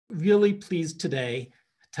really pleased today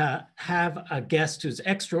to have a guest who's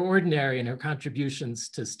extraordinary in her contributions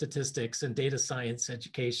to statistics and data science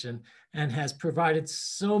education and has provided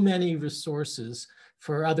so many resources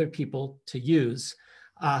for other people to use.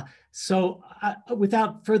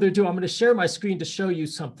 Without further ado, I'm going to share my screen to show you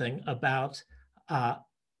something about,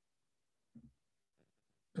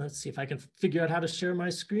 let's see if I can figure out how to share my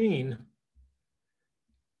screen.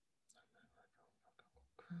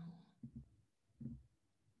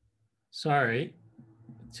 Sorry,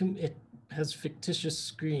 it has fictitious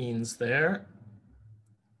screens there.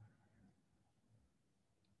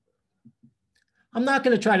 I'm not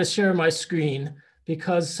going to try to share my screen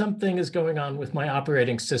because something is going on with my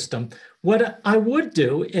operating system. What I would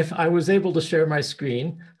do if I was able to share my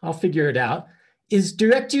screen, I'll figure it out, is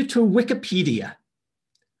direct you to Wikipedia.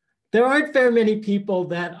 There aren't very many people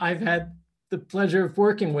that I've had the pleasure of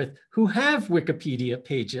working with who have Wikipedia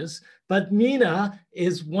pages, but Mina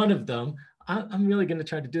is one of them. I'm really going to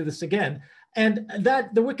try to do this again. And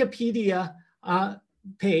the Wikipedia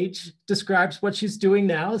page describes what she's doing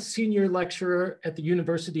now, as senior lecturer at the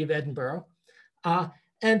University of Edinburgh.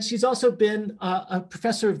 And she's also been a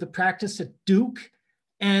professor of the practice at Duke.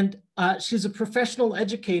 And she's a professional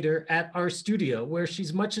educator at RStudio, where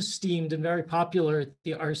she's much esteemed and very popular at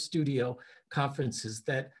the RStudio conferences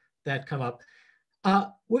that come up.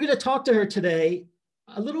 We're going to talk to her today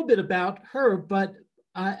a little bit about her, but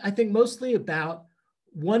I think mostly about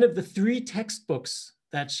one of the 3 textbooks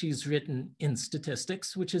that she's written in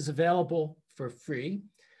statistics, which is available for free,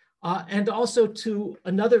 and also to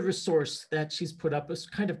another resource that she's put up, a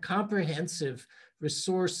kind of comprehensive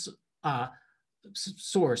resource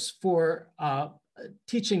source for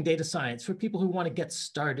teaching data science, for people who want to get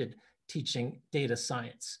started teaching data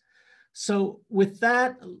science. So with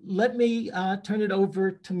that, let me turn it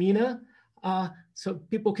over to Mina so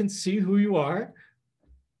people can see who you are.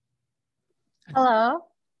 Hello.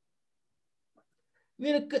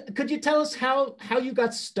 Mina, could you tell us how you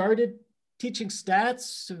got started teaching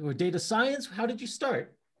stats or data science? How did you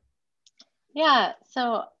start? Yeah,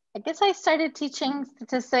 so I guess I started teaching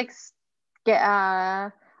statistics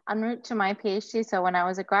en route to my PhD. So when I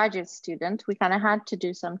was a graduate student, we kind of had to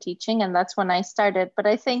do some teaching, and that's when I started. But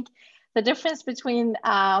I think the difference between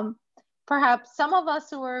perhaps some of us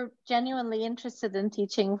who were genuinely interested in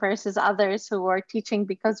teaching versus others who were teaching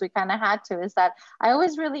because we kind of had to is that I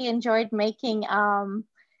always really enjoyed making kind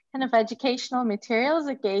of educational materials.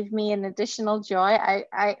 It gave me an additional joy.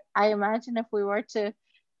 I imagine if we were to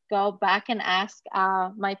go back and ask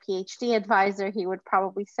my PhD advisor, he would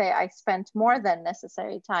probably say I spent more than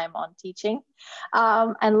necessary time on teaching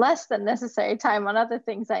and less than necessary time on other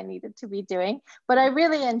things I needed to be doing. But I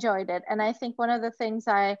really enjoyed it. And I think one of the things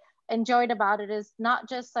I enjoyed about it is not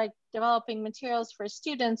just like developing materials for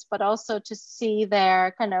students, but also to see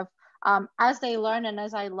their kind of as they learn and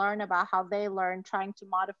as I learn about how they learn, trying to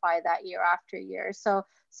modify that year after year. So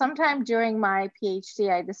sometime during my PhD,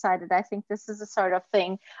 I decided I think this is the sort of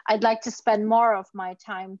thing I'd like to spend more of my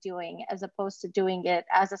time doing, as opposed to doing it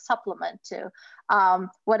as a supplement to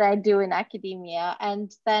what I do in academia. And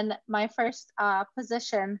then my first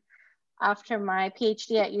position after my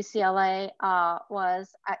PhD at UCLA was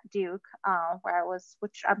at Duke, where I was,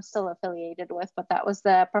 which I'm still affiliated with, but that was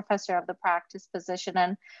the professor of the practice position.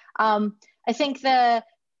 And I think the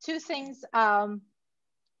 2 things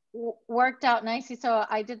worked out nicely. So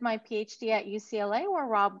I did my PhD at UCLA, where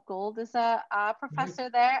Rob Gould is a professor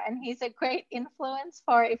there, and he's a great influence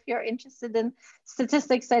for if you're interested in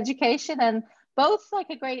statistics education, and both like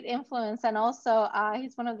a great influence. And also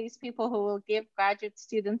he's one of these people who will give graduate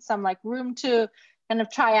students some like room to kind of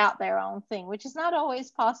try out their own thing, which is not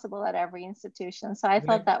always possible at every institution. So I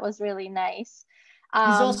thought that was really nice.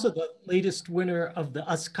 He's also the latest winner of the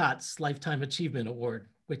USCOT's Lifetime Achievement Award,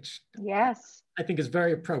 which yes, I think is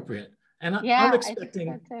very appropriate. And yeah,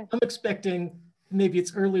 I'm expecting maybe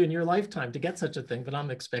it's early in your lifetime to get such a thing, but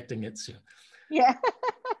I'm expecting it soon. Yeah.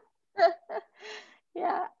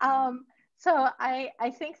 Yeah. So I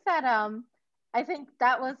think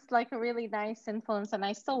that was like a really nice influence, and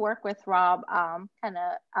I still work with Rob.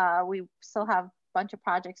 We still have a bunch of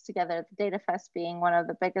projects together, the Data Fest being one of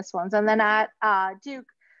the biggest ones. And then at Duke,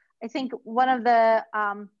 I think one of the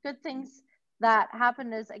good things that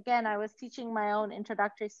happened is, again, I was teaching my own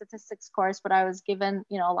introductory statistics course, but I was given,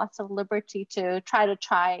 lots of liberty to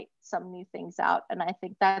try some new things out. And I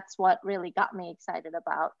think that's what really got me excited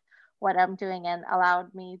about what I'm doing and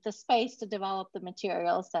allowed me the space to develop the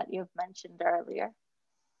materials that you've mentioned earlier.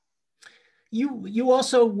 You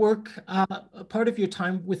also work a part of your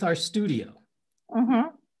time with RStudio. Mm-hmm.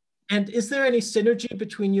 And is there any synergy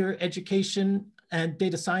between your education and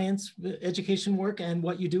data science education work and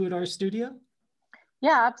what you do at RStudio?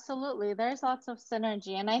 Yeah, absolutely. There's lots of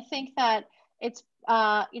synergy. And I think that it's,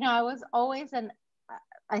 I was always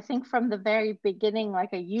I think from the very beginning,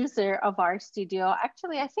 like a user of RStudio.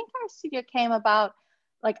 Actually, I think RStudio came about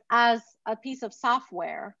like as a piece of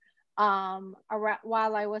software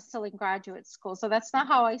while I was still in graduate school. So that's not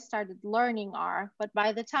how I started learning R. But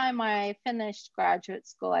by the time I finished graduate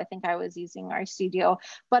school, I think I was using RStudio.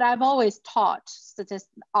 But I've always taught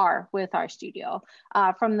R with RStudio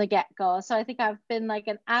from the get-go. So I think I've been like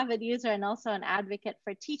an avid user and also an advocate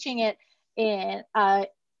for teaching it in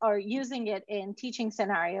or using it in teaching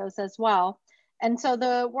scenarios as well. And so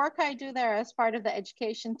the work I do there as part of the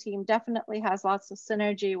education team definitely has lots of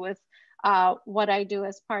synergy with what I do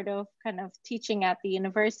as part of kind of teaching at the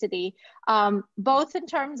university, both in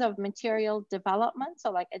terms of material development, so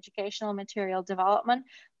like educational material development.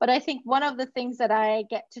 But I think one of the things that I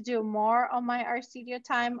get to do more on my RStudio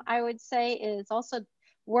time, I would say, is also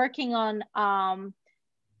working on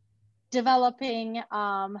developing,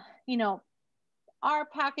 R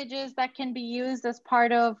packages that can be used as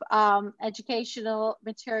part of educational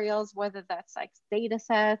materials, whether that's like data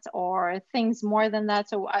sets or things more than that.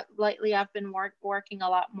 So lately I've been working a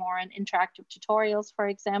lot more on interactive tutorials, for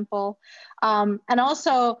example. And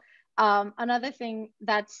also another thing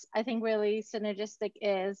that's I think really synergistic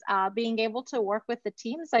is being able to work with the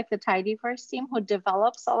teams like the Tidyverse team who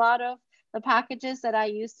develops a lot of the packages that I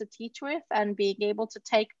used to teach with, and being able to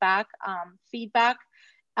take back feedback,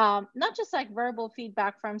 not just like verbal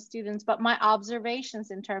feedback from students, but my observations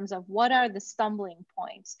in terms of what are the stumbling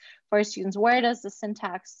points for students, where does the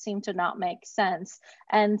syntax seem to not make sense,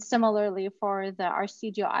 and similarly for the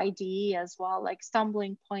RStudio IDE as well, like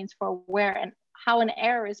stumbling points for where and how an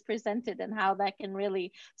error is presented and how that can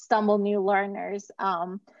really stumble new learners.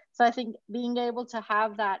 So I think being able to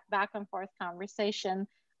have that back and forth conversation,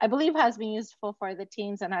 I believe, has been useful for the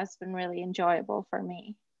teams and has been really enjoyable for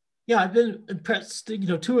me. Yeah, I've been impressed.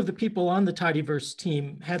 Two of the people on the Tidyverse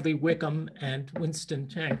team, Hadley Wickham and Winston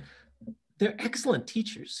Chang, they're excellent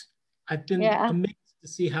teachers. I've been amazed to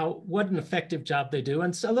see what an effective job they do,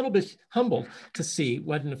 and a little bit humbled to see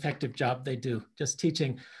what an effective job they do just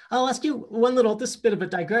teaching. I'll ask you this bit of a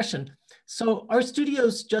digression. So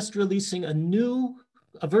RStudio's just releasing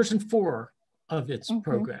a version 4 of its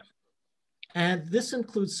program. And this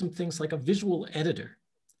includes some things like a visual editor.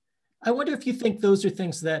 I wonder if you think those are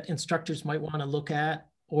things that instructors might want to look at,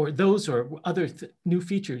 or those or other new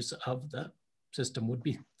features of the system would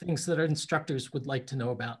be things that our instructors would like to know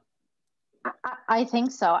about. I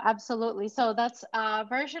think so, absolutely. So that's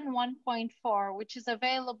version 1.4, which is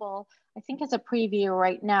available, I think, as a preview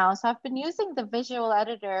right now. So I've been using the visual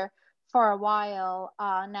editor for a while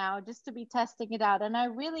now, just to be testing it out. And I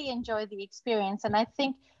really enjoy the experience. And I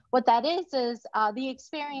think what that is the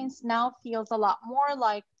experience now feels a lot more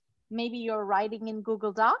like maybe you're writing in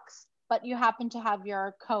Google Docs, but you happen to have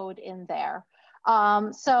your code in there.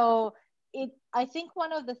 I think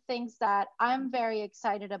one of the things that I'm very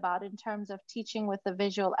excited about in terms of teaching with the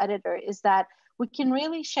visual editor is that we can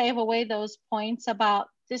really shave away those points about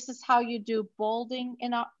this is how you do bolding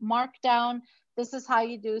in a Markdown, this is how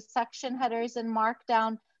you do section headers in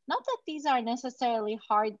Markdown. Not that these are necessarily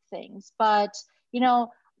hard things, but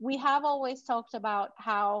we have always talked about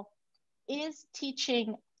how is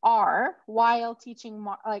teaching R while teaching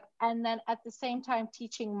and then at the same time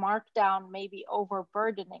teaching Markdown maybe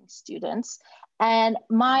overburdening students. And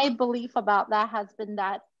my belief about that has been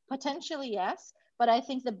that potentially yes, but I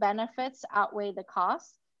think the benefits outweigh the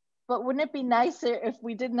costs. But wouldn't it be nicer if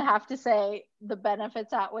we didn't have to say the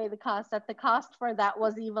benefits outweigh the cost, that the cost for that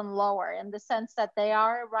was even lower, in the sense that they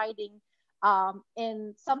are writing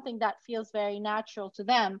in something that feels very natural to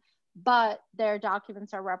them, but their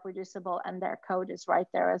documents are reproducible and their code is right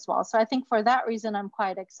there as well. So I think for that reason, I'm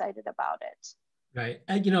quite excited about it. Right.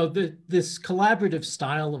 And, this collaborative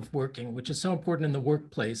style of working, which is so important in the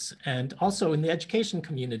workplace and also in the education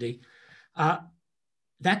community,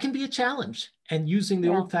 that can be a challenge. And using the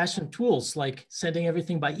old-fashioned tools like sending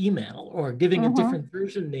everything by email or giving a different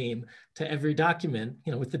version name to every document,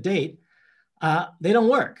 with the date, they don't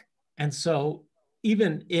work. And so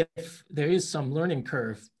even if there is some learning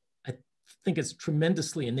curve, I think it's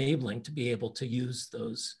tremendously enabling to be able to use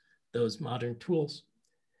those modern tools.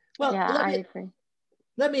 Well, yeah, I agree.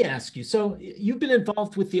 Let me ask you, so you've been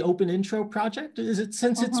involved with the OpenIntro project. Is it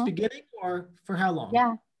since its beginning, or for how long?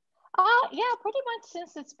 Yeah, pretty much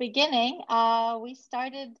since its beginning. We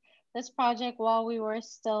started this project while we were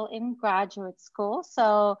still in graduate school.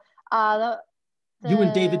 So you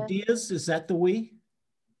and David Diaz, is that the we?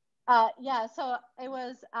 Yeah, so it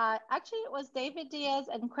was actually it was David Diaz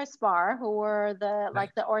and Chris Barr who were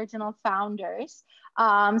the original founders.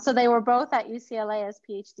 So they were both at UCLA as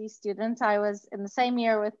PhD students. I was in the same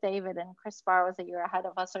year with David, and Chris Barr was a year ahead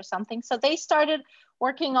of us or something. So they started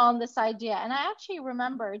working on this idea, and I actually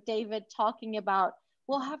remember David talking about,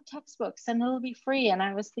 we'll have textbooks and it'll be free. And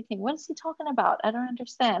I was thinking, what is he talking about? I don't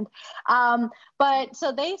understand. But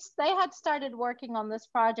so they had started working on this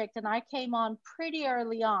project, and I came on pretty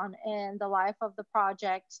early on in the life of the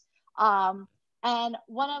project. And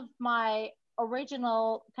one of my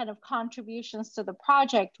original kind of contributions to the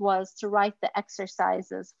project was to write the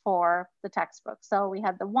exercises for the textbook. So we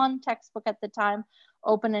had the one textbook at the time,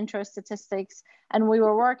 OpenIntro Statistics, and we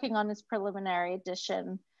were working on its preliminary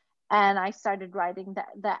edition. And I started writing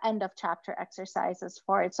the end of chapter exercises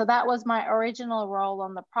for it. So that was my original role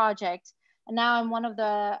on the project. And now I'm one of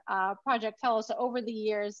the project fellows. So over the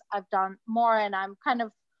years, I've done more, and I'm kind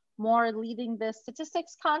of more leading the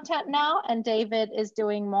statistics content now. And David is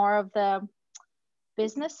doing more of the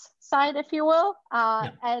business side, if you will.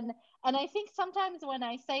 And I think sometimes when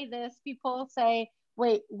I say this, people say,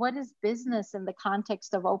 wait, what is business in the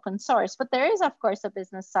context of open source? But there is, of course, a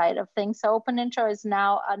business side of things. So OpenIntro is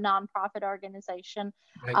now a nonprofit organization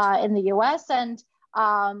in the US. And,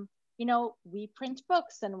 you know, we print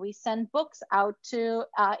books and we send books out to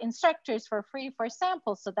instructors for free for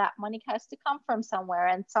samples. So that money has to come from somewhere,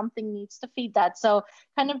 and something needs to feed that. So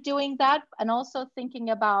kind of doing that, and also thinking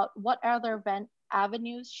about what other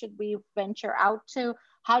avenues should we venture out to?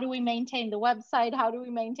 How do we maintain the website? How do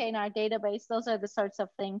we maintain our database? Those are the sorts of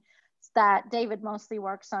things that David mostly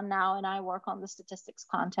works on now, and I work on the statistics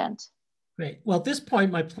content. Great. Well, at this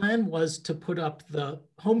point, my plan was to put up the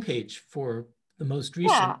homepage for the most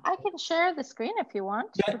recent. Yeah, I can share the screen if you want.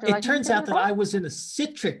 Yeah, it turns out that I was in a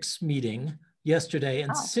Citrix meeting yesterday,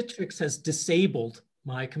 and Citrix has disabled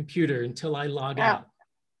my computer until I log out.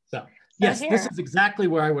 So yes, this is exactly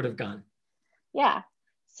where I would have gone. Yeah.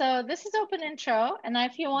 So this is OpenIntro, and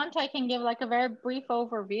if you want, I can give like a very brief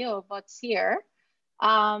overview of what's here.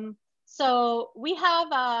 So we have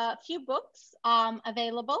a few books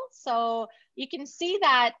available. So you can see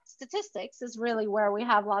that statistics is really where we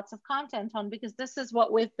have lots of content on, because this is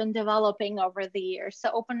what we've been developing over the years. So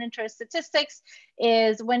OpenIntro Statistics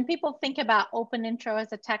is, when people think about OpenIntro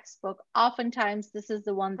as a textbook, oftentimes this is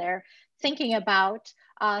the one they're thinking about,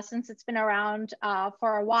 since it's been around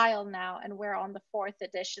for a while now, and we're on the 4th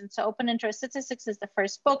edition. So OpenIntro Statistics is the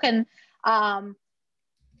first book, and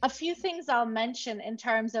a few things I'll mention in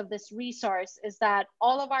terms of this resource is that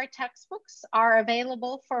all of our textbooks are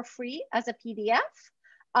available for free as a PDF.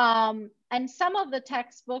 And some of the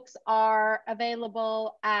textbooks are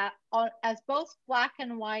available as both black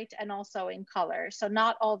and white and also in color. So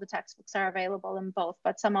not all the textbooks are available in both,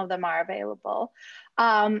 but some of them are available.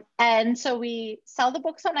 And so we sell the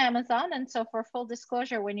books on Amazon. And so for full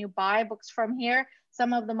disclosure, when you buy books from here,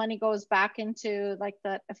 some of the money goes back into like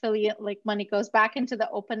the affiliate, like money goes back into the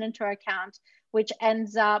OpenIntro account, which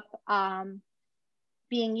ends up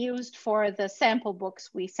being used for the sample books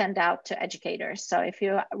we send out to educators. So if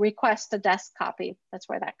you request a desk copy, that's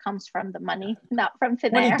where that comes from, the money, not from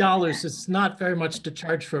thin air. $20 is not very much to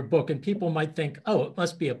charge for a book, and people might think, oh, it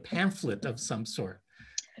must be a pamphlet of some sort,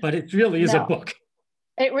 but it really is a book.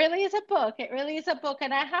 It really is a book. It really is a book.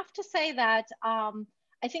 And I have to say that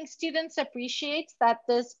I think students appreciate that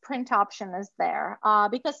this print option is there,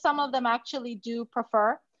 because some of them actually do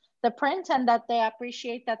prefer the print, and that they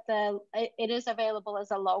appreciate that it is available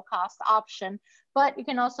as a low cost option. But you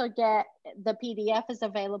can also get the PDF is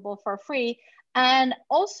available for free. And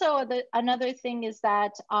also another thing is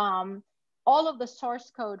that all of the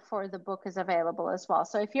source code for the book is available as well.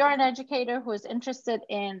 So if you're an educator who is interested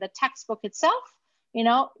in the textbook itself, you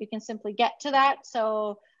know, you can simply get to that.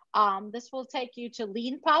 So this will take you to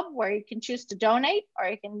LeanPub, where you can choose to donate, or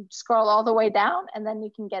you can scroll all the way down and then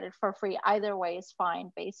you can get it for free. Either way is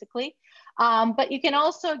fine, basically. But you can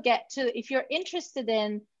also get to, if you're interested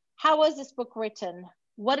in how was this book written,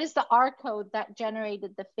 what is the R code that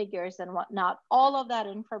generated the figures and whatnot, all of that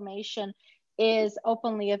information is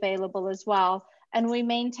openly available as well. And we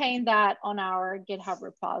maintain that on our GitHub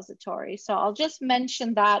repository. So I'll just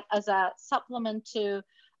mention that as a supplement to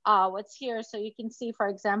what's here. So you can see, for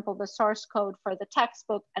example, the source code for the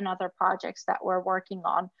textbook and other projects that we're working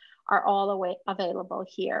on are all available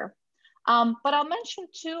here. But I'll mention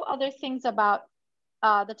two other things about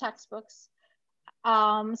the textbooks.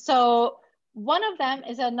 So one of them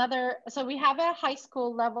is so we have a high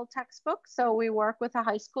school level textbook. So we work with a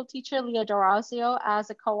high school teacher, Leah Dorazio, as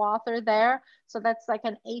a co-author there. So that's like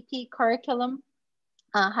an AP curriculum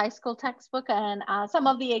high school textbook, and some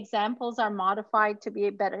of the examples are modified to be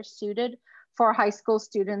better suited for high school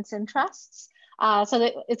students' interests.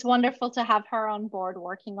 So it's wonderful to have her on board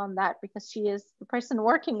working on that, because she is the person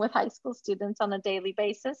working with high school students on a daily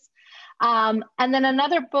basis. And then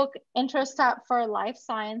another book, IntroStat for Life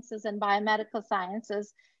Sciences and Biomedical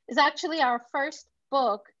Sciences, is actually our first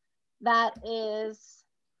book that is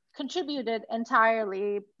contributed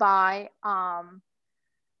entirely by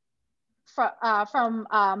from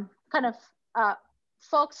kind of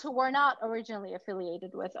folks who were not originally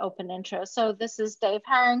affiliated with OpenIntro. So this is Dave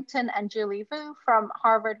Harrington and Julie Vu from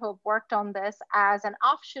Harvard, who have worked on this as an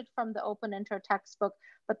offshoot from the OpenIntro textbook,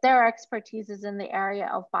 but their expertise is in the area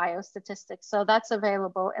of biostatistics. So that's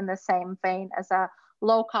available in the same vein as a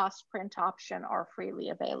low-cost print option or freely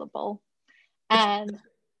available. And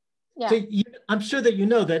yeah. So I'm sure that you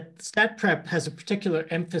know that StatPREP has a particular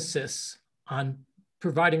emphasis on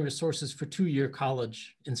providing resources for two-year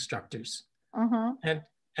college instructors. Mm-hmm. And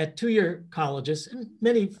at two-year colleges, and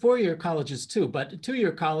many four-year colleges too, but at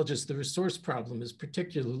two-year colleges, the resource problem is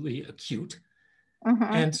particularly acute. Mm-hmm.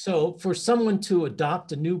 And so for someone to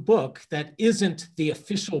adopt a new book that isn't the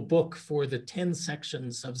official book for the 10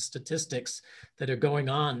 sections of statistics that are going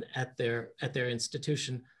on at their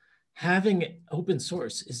institution, having open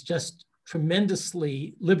source is just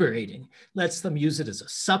tremendously liberating. Lets them use it as a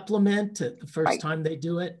supplement the first time they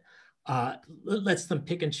do it. Lets them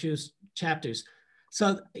pick and choose chapters.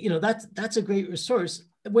 So, that's a great resource.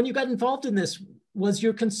 When you got involved in this, was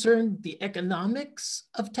your concern the economics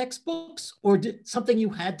of textbooks, or did something you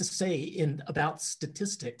had to say about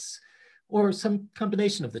statistics, or some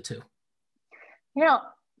combination of the two?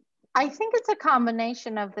 I think it's a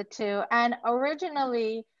combination of the two. And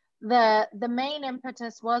originally, the main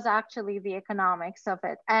impetus was actually the economics of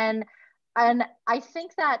it. And I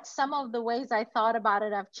think that some of the ways I thought about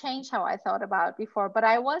it have changed how I thought about it before. But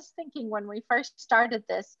I was thinking when we first started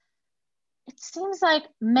this, it seems like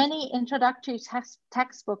many introductory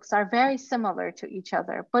textbooks are very similar to each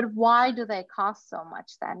other. But why do they cost so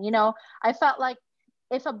much then? I felt like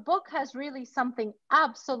if a book has really something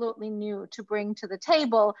absolutely new to bring to the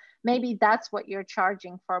table, maybe that's what you're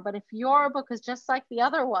charging for. But if your book is just like the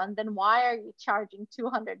other one, then why are you charging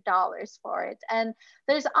 $200 for it? And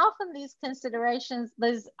there's often these considerations,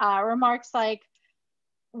 there's remarks like,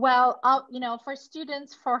 well, for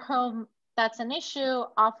students for whom that's an issue,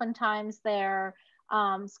 oftentimes their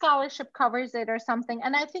scholarship covers it or something.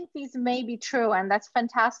 And I think these may be true, and that's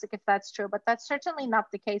fantastic if that's true, but that's certainly not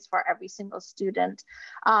the case for every single student.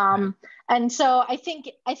 Right. And so I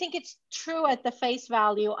think it's true at the face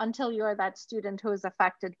value until you're that student who is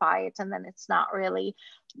affected by it, and then it's not really.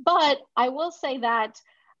 But I will say that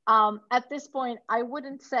at this point, I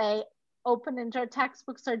wouldn't say OpenIntro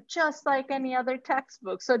textbooks are just like any other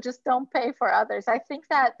textbook, so just don't pay for others. I think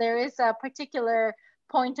that there is a particular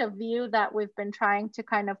point of view that we've been trying to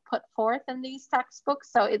kind of put forth in these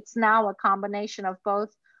textbooks. So it's now a combination of both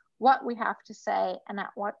what we have to say and at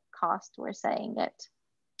what cost we're saying it.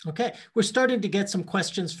 Okay, we're starting to get some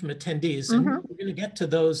questions from attendees, and we're going to get to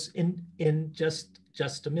those in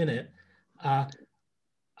just a minute.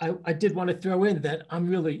 I did want to throw in that I'm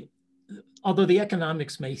really, although the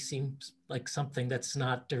economics may seem like something that's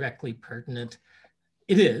not directly pertinent,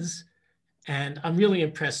 it is. And I'm really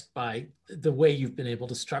impressed by the way you've been able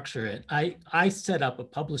to structure it. I set up a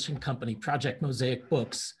publishing company, Project Mosaic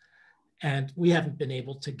Books, and we haven't been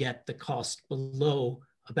able to get the cost below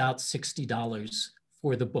about $60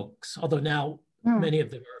 for the books, although now many of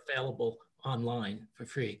them are available online for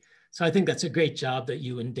free. So I think that's a great job that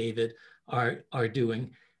you and David are doing.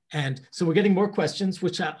 And so we're getting more questions,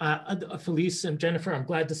 which Felice and Jennifer, I'm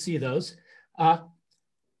glad to see those.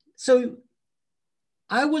 So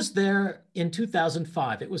I was there in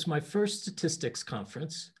 2005. It was my first statistics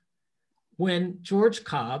conference when George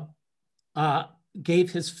Cobb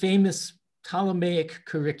gave his famous Ptolemaic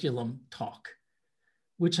curriculum talk,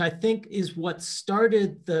 which I think is what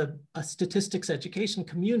started the statistics education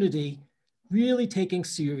community really taking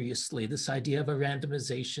seriously this idea of a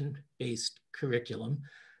randomization-based curriculum.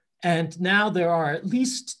 And now there are at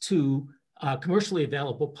least two commercially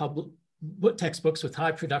available public textbooks with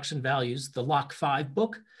high production values, the Lock 5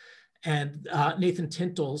 book and Nathan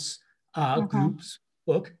Tintel's group's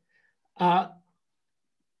book. Tell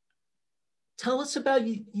us about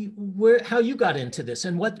how you got into this,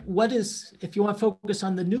 and what is, if you want to focus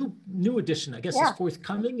on the new edition, I guess is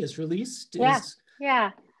forthcoming, is released.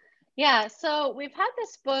 Yeah, so we've had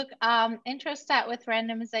this book, IntroStat with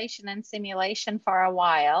Randomization and Simulation, for a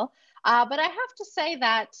while, but I have to say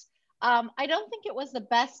that I don't think it was the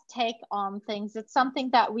best take on things. It's something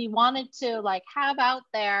that we wanted to have out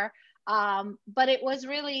there But it was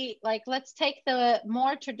really like, let's take the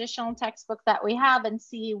more traditional textbook that we have and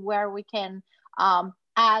see where we can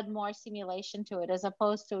add more simulation to it, as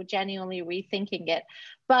opposed to genuinely rethinking it.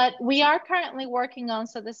 But we are currently working on,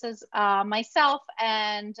 so this is myself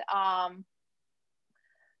and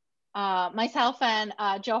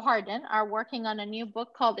Joe Harden are working on a new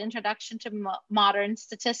book called Introduction to Modern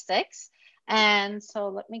Statistics. And so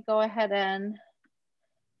let me go ahead and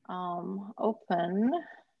open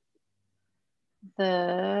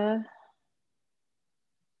the,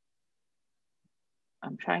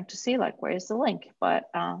 I'm trying to see like, where's the link, but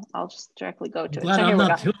I'll just directly go to it. So I'm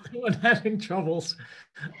not the only one having troubles.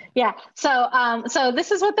 Yeah, so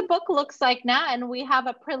this is what the book looks like now, and we have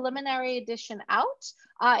a preliminary edition out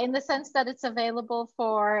in the sense that it's available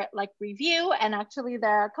for like review, and actually there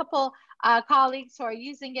are a couple colleagues who are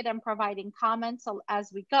using it and providing comments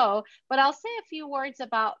as we go. But I'll say a few words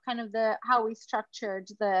about kind of how we structured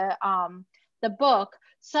the book.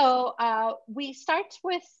 So we start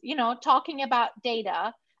with, talking about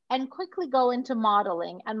data and quickly go into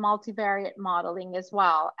modeling and multivariate modeling as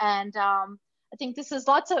well. And I think this is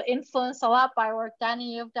lots of influence a lot by work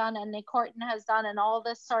Danny you've done and Nick Horton has done, and all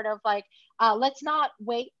this sort of like, let's not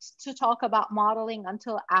wait to talk about modeling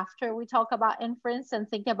until after we talk about inference and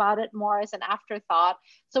think about it more as an afterthought.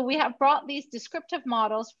 So we have brought these descriptive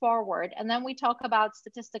models forward, and then we talk about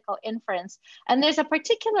statistical inference. And there's a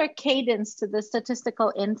particular cadence to the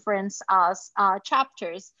statistical inference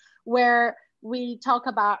chapters where we talk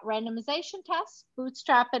about randomization tests,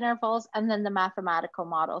 bootstrap intervals, and then the mathematical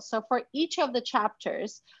model. So for each of the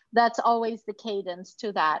chapters, that's always the cadence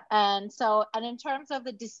to that. And in terms of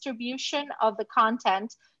the distribution of the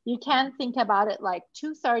content, you can think about it like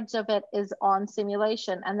 2/3 of it is on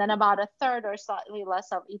simulation, and then about 1/3 or slightly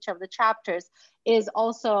less of each of the chapters is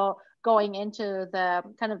also going into the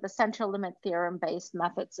kind of the central limit theorem based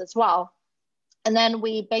methods as well. And then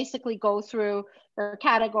we basically go through the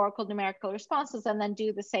categorical numerical responses and then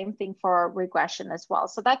do the same thing for regression as well.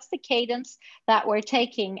 So that's the cadence that we're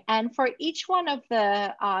taking. And for each one of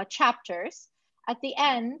the chapters, at the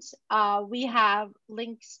end, we have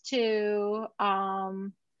links to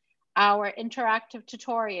our interactive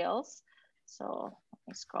tutorials. So let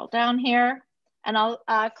me scroll down here. And I'll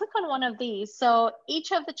click on one of these. So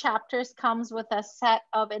each of the chapters comes with a set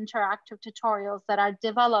of interactive tutorials that are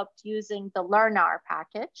developed using the LearnR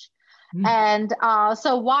package. And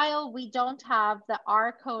so while we don't have the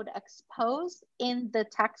R code exposed in the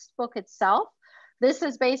textbook itself, this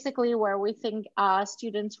is basically where we think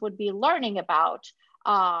students would be learning about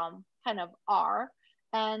kind of R.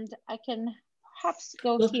 And I can perhaps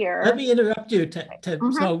go here. Let me interrupt you.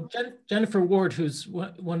 So Jennifer Ward, who's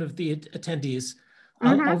one of the attendees,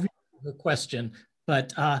 I'll read her question,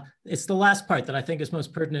 but it's the last part that I think is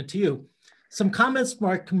most pertinent to you. Some comments from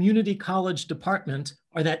our community college department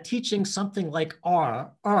are that teaching something like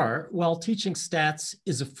R while teaching stats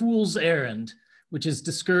is a fool's errand, which is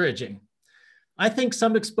discouraging. I think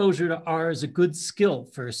some exposure to R is a good skill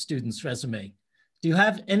for a student's resume. Do you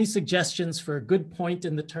have any suggestions for a good point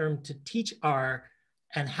in the term to teach R,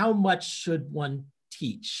 and how much should one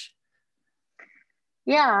teach?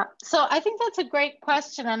 Yeah, so I think that's a great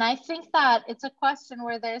question. And I think that it's a question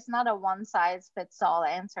where there's not a one size fits all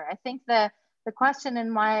answer. I think the question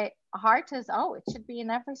in my heart is, oh, it should be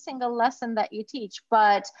in every single lesson that you teach.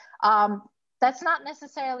 But that's not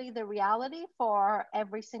necessarily the reality for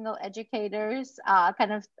every single educator's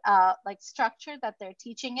like structure that they're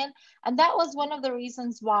teaching in. And that was one of the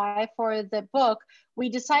reasons why for the book, we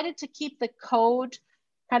decided to keep the code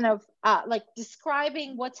kind of like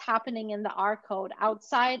describing what's happening in the R code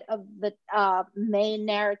outside of the main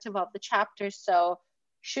narrative of the chapter. So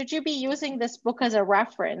should you be using this book as a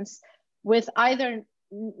reference with either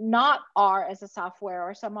not R as a software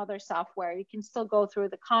or some other software, you can still go through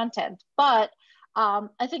the content. But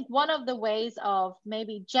I think one of the ways of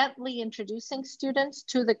maybe gently introducing students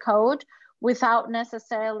to the code without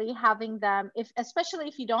necessarily having them, especially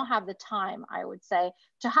if you don't have the time, I would say,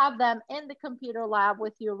 to have them in the computer lab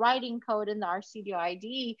with you writing code in the RStudio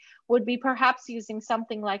IDE would be perhaps using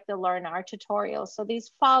something like the LearnR tutorial. So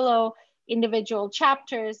these follow individual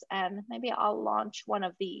chapters, and maybe I'll launch one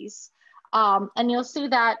of these. And you'll see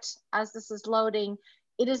that as this is loading,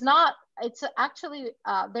 it's actually,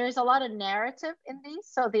 there's a lot of narrative in these.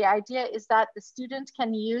 So the idea is that the student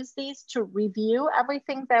can use these to review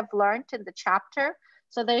everything they've learned in the chapter.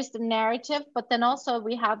 So there's the narrative, but then also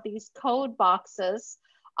we have these code boxes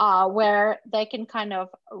where they can kind of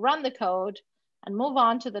run the code and move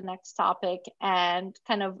on to the next topic and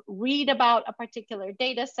kind of read about a particular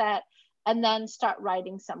data set and then start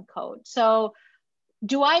writing some code. So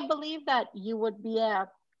do I believe that you would be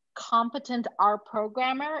competent R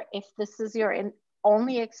programmer if this is your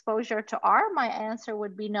only exposure to R? My answer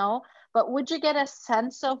would be no. But would you get a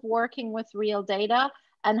sense of working with real data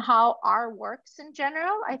and how R works in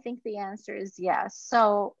general? I think the answer is yes.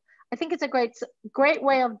 So I think it's a great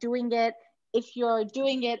way of doing it if you're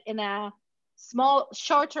doing it in a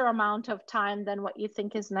shorter amount of time than what you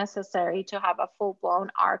think is necessary to have a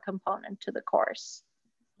full-blown R component to the course.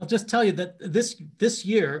 I'll just tell you that this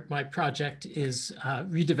year, my project is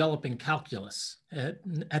redeveloping calculus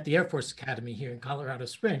at the Air Force Academy here in Colorado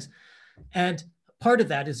Springs. And part of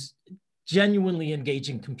that is genuinely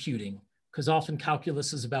engaging computing, because often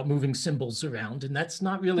calculus is about moving symbols around, and that's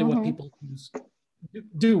not really what people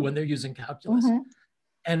do when they're using calculus.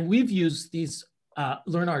 And we've used these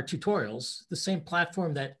LearnR tutorials, the same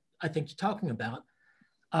platform that I think you're talking about,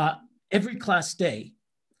 every class day.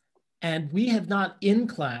 And we have not in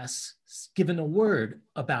class given a word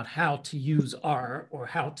about how to use R or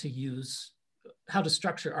how to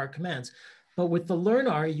structure R commands. But with the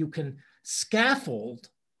LearnR, you can scaffold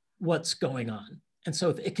what's going on. And so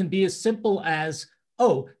it can be as simple as,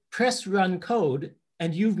 oh, press run code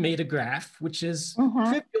and you've made a graph, which is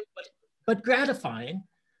trivial but gratifying,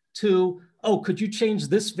 to, oh, could you change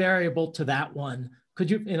this variable to that one? Could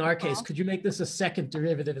you, in our case, could you make this a second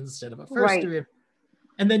derivative instead of a first derivative?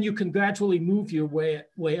 And then you can gradually move your way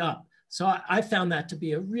up. So I found that to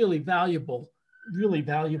be a really valuable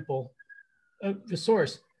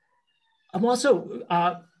resource. I was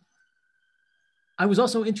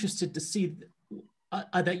also interested to see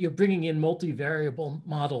that you're bringing in multivariable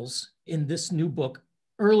models in this new book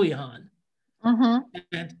early on.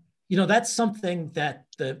 And you know, that's something that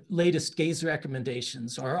the latest GAZE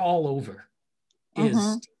recommendations are all over, is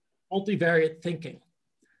multivariate thinking.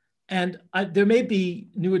 And there may be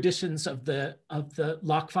new editions of the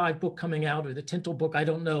Lock 5 book coming out, or the Tintle book, I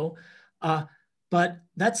don't know. But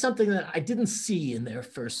that's something that I didn't see in their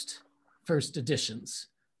first editions.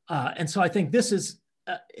 And so I think this is,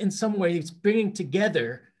 in some ways, bringing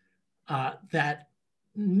together that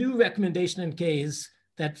new recommendation in GAZE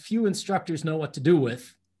that few instructors know what to do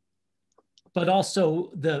with, but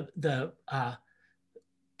also the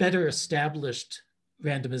better established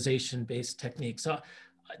randomization-based techniques. So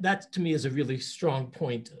that to me is a really strong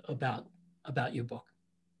point about your book.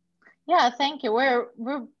 Yeah, thank you.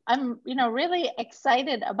 I'm really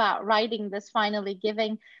excited about writing this, finally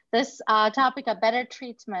giving this topic a better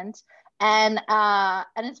treatment. And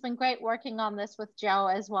it's been great working on this with Joe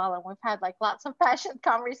as well. And we've had like lots of passionate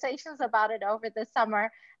conversations about it over the summer.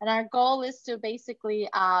 And our goal is to basically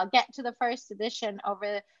get to the first edition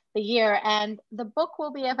over the year. And the book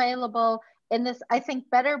will be available in this, I think,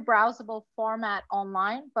 better browsable format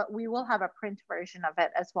online, but we will have a print version of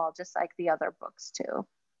it as well, just like the other books too.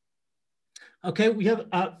 Okay, we have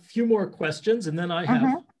a few more questions, and then I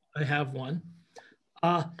have one.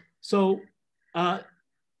 Kenyatta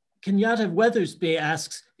Weathersby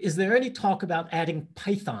asks, is there any talk about adding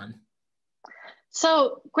Python?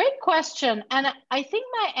 So great question. And I think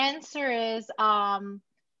my answer is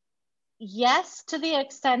yes, to the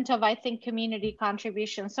extent of, I think, community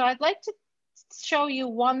contribution. So I'd like to show you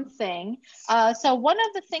one thing. So one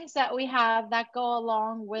of the things that we have that go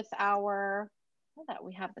along with our, that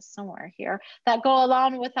we have this somewhere here, that go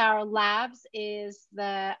along with our labs is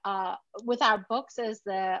the, with our books is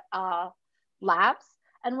the labs.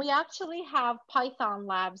 And we actually have Python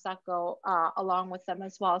labs that go along with them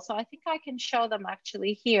as well. So I think I can show them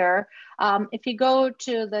actually here. If you go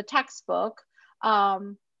to the textbook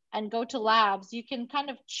and go to labs, you can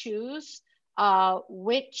kind of choose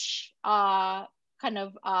which kind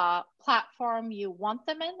of platform you want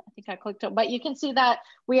them in. I think I clicked it, but you can see that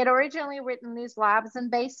we had originally written these labs in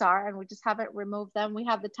Base R and we just haven't removed them. We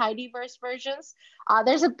have the tidyverse versions.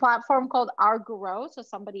 There's a platform called R-Grow, so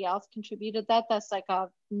somebody else contributed that. That's like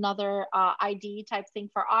another ID type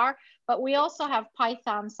thing for R, but we also have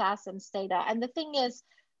Python, SAS, and Stata. And the thing is,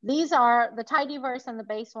 these are the tidyverse and the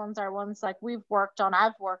base ones are ones like I've worked on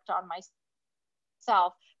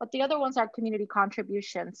myself, but the other ones are community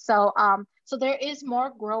contributions. So so there is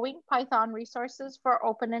more growing Python resources for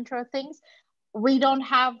OpenIntro things. We don't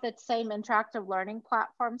have that same interactive learning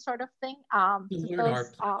platform sort of thing.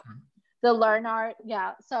 The LearnR,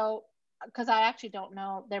 yeah. So because I actually don't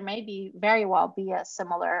know, there may very well be a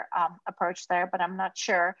similar approach there, but I'm not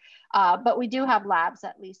sure. But we do have labs,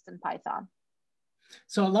 at least in Python.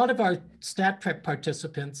 So a lot of our StatPREP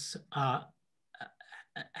participants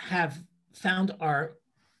have found our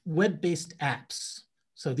web-based apps.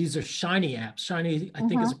 So these are Shiny apps. Shiny, I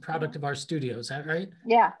think, is a product of RStudio. Is that right?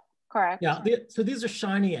 Yeah, correct. Yeah. So these are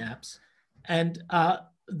Shiny apps, and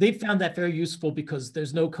they found that very useful because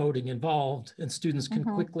there's no coding involved and students can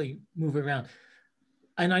quickly move around.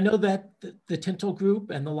 And I know that the Tintle group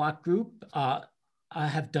and the Locke group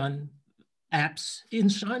have done apps in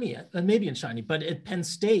Shiny, maybe in Shiny, but at Penn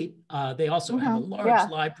State, they also have a large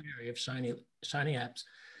library of Shiny apps.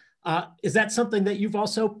 Is that something that you've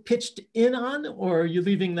also pitched in on, or are you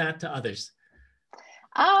leaving that to others?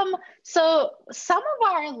 So some of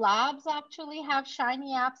our labs actually have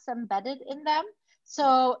Shiny apps embedded in them.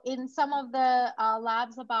 So in some of the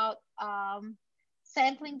labs about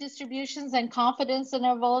sampling distributions and confidence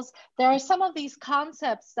intervals, there are some of these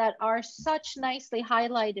concepts that are such nicely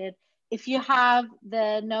highlighted. If you have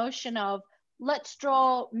the notion of let's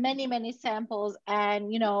draw many, many samples and,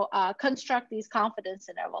 construct these confidence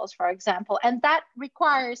intervals, for example, and that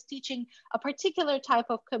requires teaching a particular type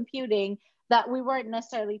of computing that we weren't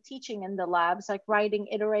necessarily teaching in the labs, like writing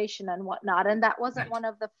iteration and whatnot. And that wasn't one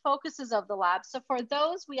of the focuses of the lab. So for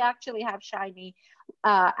those, we actually have Shiny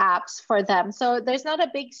apps for them. So there's not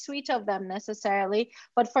a big suite of them necessarily,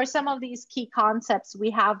 but for some of these key concepts, we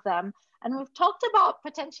have them. And we've talked about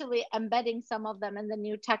potentially embedding some of them in the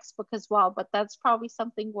new textbook as well, but that's probably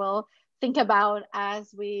something we'll think about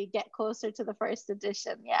as we get closer to the first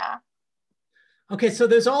edition. Yeah. Okay, so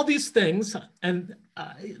there's all these things, and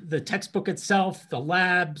the textbook itself, the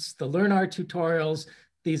labs, the LearnR tutorials,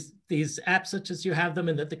 these apps such as you have them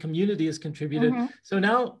and that the community has contributed. So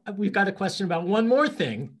now we've got a question about one more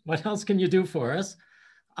thing. What else can you do for us?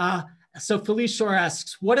 So Felice Shore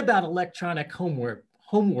asks, what about electronic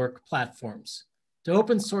homework platforms? Do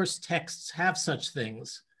open source texts have such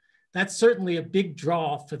things? That's certainly a big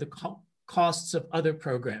draw for the costs of other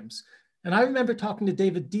programs. And I remember talking to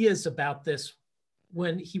David Diaz about this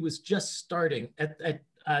when he was just starting at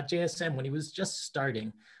JSM, when he was just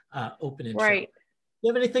starting OpenIntro. Right. Do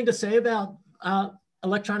you have anything to say about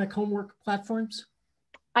electronic homework platforms?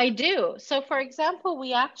 I do. So for example,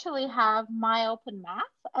 we actually have MyOpenMath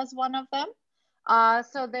as one of them.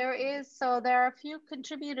 So there are a few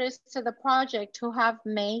contributors to the project who have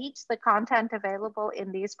made the content available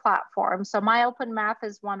in these platforms. So MyOpenMath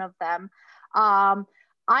is one of them.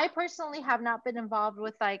 I personally have not been involved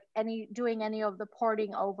with doing any of the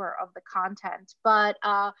porting over of the content, but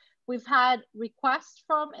we've had requests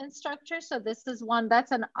from instructors. So this is one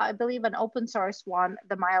that's I believe an open source one,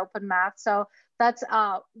 the MyOpenMath. So that's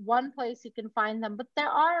one place you can find them, but there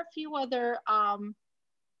are a few other, I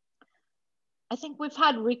think we've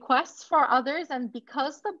had requests for others, and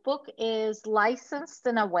because the book is licensed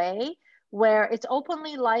in a way where it's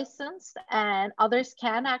openly licensed and others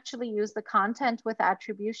can actually use the content with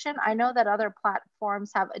attribution, I know that other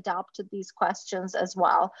platforms have adopted these questions as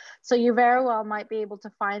well. So you very well might be able to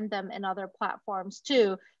find them in other platforms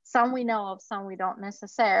too. Some we know of, some we don't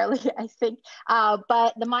necessarily, I think.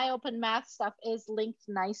 But the MyOpenMath stuff is linked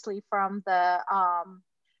nicely from the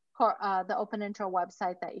OpenIntro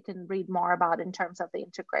website that you can read more about in terms of the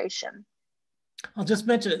integration. I'll just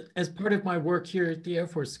mention, as part of my work here at the Air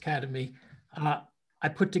Force Academy, I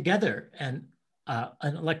put together an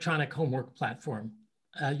electronic homework platform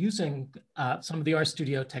using some of the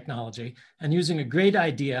RStudio technology and using a great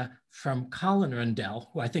idea from Colin Rundel,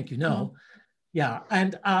 who I think you know. Yeah,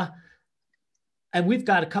 and we've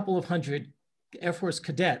got a couple of hundred Air Force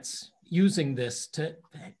cadets using this to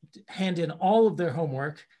hand in all of their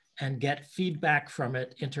homework and get feedback from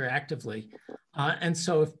it interactively. And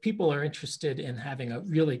so if people are interested in having a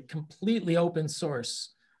really completely open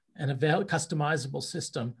source and a customizable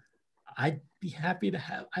system, I'd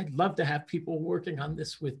love to have people working on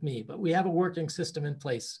this with me, but we have a working system in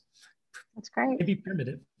place. That's great. Maybe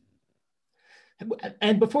primitive.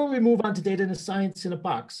 And before we move on to data and science in a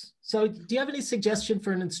box, so do you have any suggestion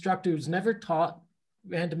for an instructor who's never taught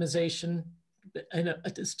randomization and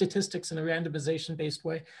statistics in a randomization-based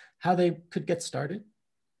way, how they could get started?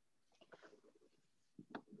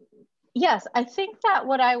 Yes, I think that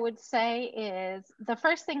what I would say is, the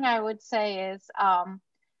first thing I would say is,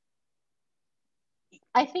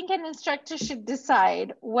 I think an instructor should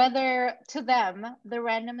decide whether to them the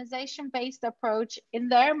randomization-based approach in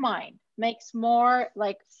their mind makes more,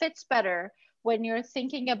 fits better when you're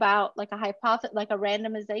thinking about like a hypothesis, like a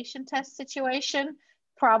randomization test situation,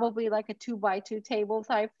 probably like a 2x2 table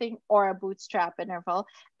type thing or a bootstrap interval.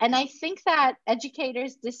 And I think that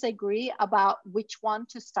educators disagree about which one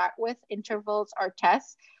to start with, intervals or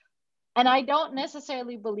tests. And I don't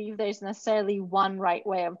necessarily believe there's necessarily one right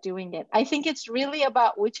way of doing it. I think it's really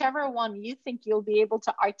about whichever one you think you'll be able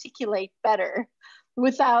to articulate better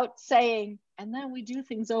without saying, and then we do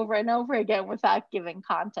things over and over again without giving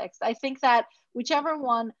context. I think that whichever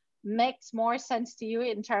one makes more sense to you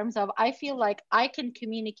in terms of, I feel like I can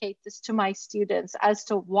communicate this to my students as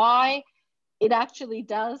to why it actually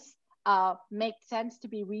does make sense to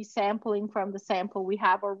be resampling from the sample we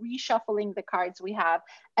have or reshuffling the cards we have,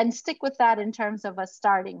 and stick with that in terms of a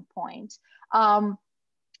starting point. And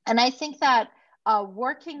I think that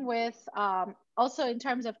working with, also in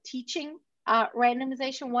terms of teaching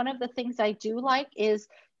randomization, one of the things I do like is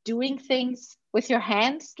doing things with your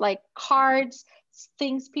hands, like cards,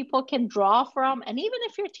 things people can draw from. And even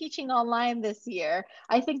if you're teaching online this year,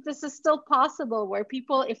 I think this is still possible, where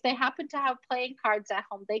people, if they happen to have playing cards at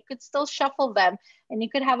home, they could still shuffle them, and you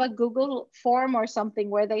could have a Google form or something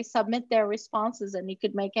where they submit their responses and you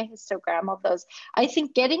could make a histogram of those. I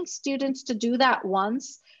think getting students to do that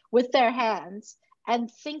once with their hands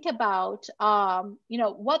and think about you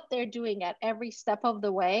know, what they're doing at every step of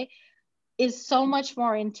the way is so much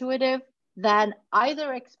more intuitive than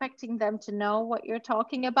either expecting them to know what you're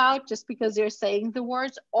talking about just because you're saying the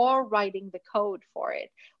words, or writing the code for it.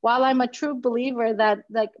 While I'm a true believer that,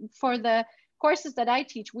 like, for the courses that I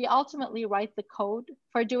teach, we ultimately write the code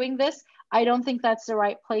for doing this, I don't think that's the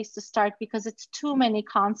right place to start, because it's too many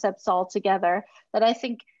concepts altogether that I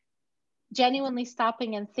think genuinely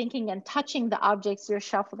stopping and thinking and touching the objects you're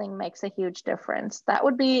shuffling makes a huge difference. That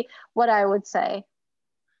would be what I would say.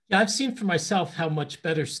 Yeah, I've seen for myself how much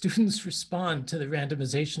better students respond to the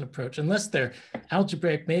randomization approach, unless they're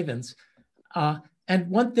algebraic mavens. And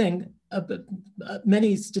one thing,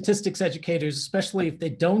 many statistics educators, especially if they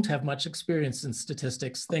don't have much experience in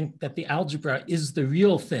statistics, think that the algebra is the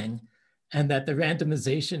real thing, and that the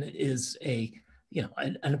randomization is a, you know,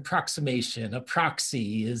 an approximation, a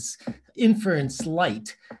proxy, is inference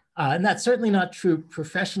light. And that's certainly not true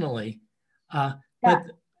professionally. But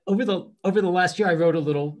over the last year, I wrote a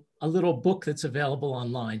little book that's available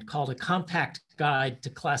online called A Compact Guide to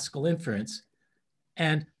Classical Inference.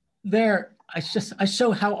 And there I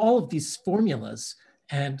show how all of these formulas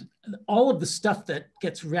and all of the stuff that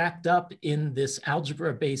gets wrapped up in this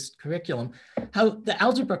algebra-based curriculum, how the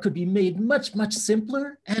algebra could be made much, much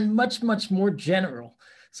simpler and much, much more general.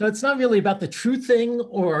 So it's not really about the true thing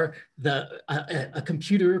or a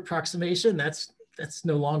computer approximation. That's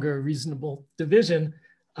no longer a reasonable division.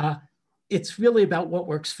 It's really about what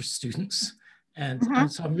works for students.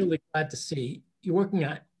 And so I'm really glad to see you working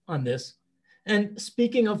on this. And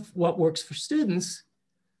speaking of what works for students,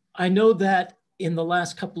 I know that in the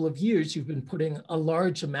last couple of years, you've been putting a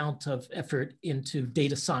large amount of effort into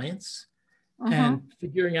data science and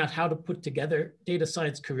figuring out how to put together data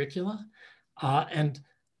science curricula. And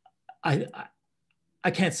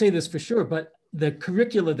I can't say this for sure, but the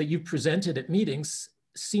curricula that you presented at meetings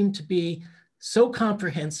seem to be so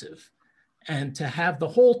comprehensive, and to have the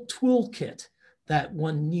whole toolkit that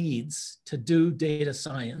one needs to do data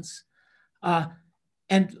science.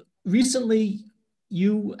 And recently,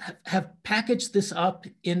 you have packaged this up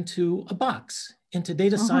into a box, into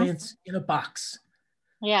data science in a box.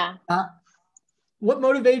 Yeah. What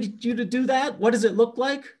motivated you to do that? What does it look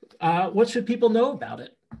like? What should people know about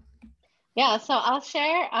it? Yeah, so I'll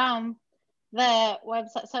share the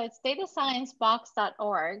website. So it's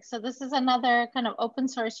datasciencebox.org. So this is another kind of open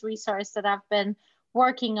source resource that I've been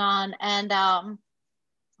working on. And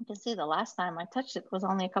you can see the last time I touched it was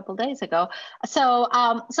only a couple days ago. So,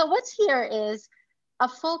 so what's here is a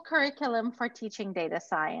full curriculum for teaching data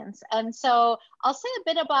science. And so I'll say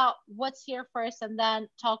a bit about what's here first, and then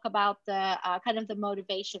talk about the kind of the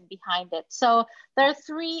motivation behind it. So there are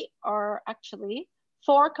three, or actually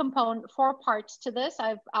four parts to this.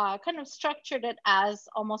 I've kind of structured it as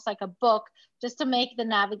almost like a book, just to make the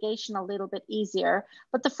navigation a little bit easier.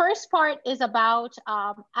 But the first part is about,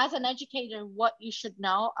 as an educator, what you should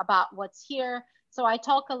know about what's here. So I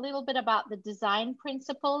talk a little bit about the design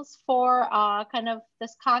principles for kind of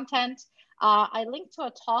this content. I link to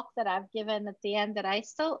a talk that I've given at the end that I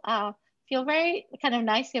still feel very kind of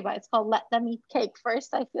nicely about. It's called Let Them Eat Cake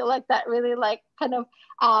First. I feel like that really like kind of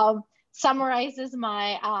summarizes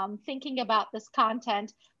my thinking about this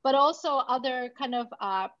content, but also other kind of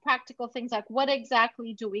practical things like what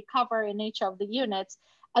exactly do we cover in each of the units.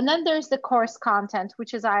 And then there's the course content,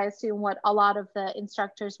 which is, I assume, what a lot of the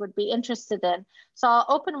instructors would be interested in. So I'll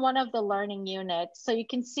open one of the learning units. So you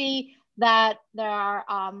can see that there are,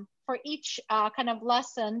 for each kind of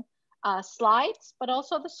lesson, slides, but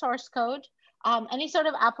also the source code, any sort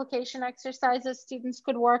of application exercises students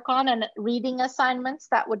could work on, and reading assignments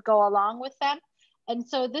that would go along with them. And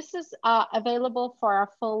so this is available for a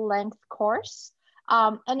full-length course.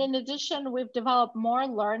 And in addition, we've developed more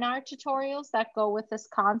LearnR tutorials that go with this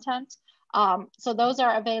content. So those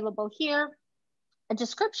are available here. a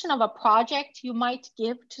description of a project you might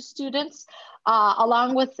give to students.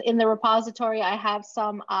 Along with, in the repository, I have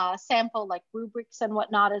some sample like rubrics and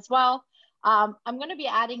whatnot as well. I'm going to be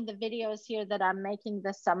adding the videos here that I'm making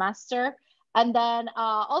this semester. And then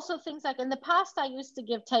also things like in the past, I used to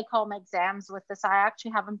give take-home exams with this. I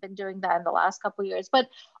actually haven't been doing that in the last couple of years, but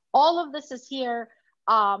all of this is here.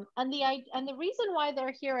 And the reason why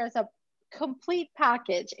they're here as a complete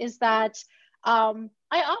package is that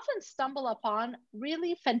I often stumble upon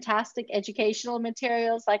really fantastic educational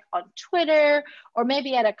materials like on Twitter or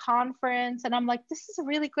maybe at a conference. And I'm like, this is a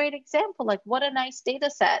really great example. Like, what a nice data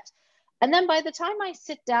set. And then by the time I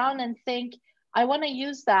sit down and think, I want to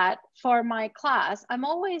use that for my class, I'm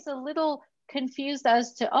always a little confused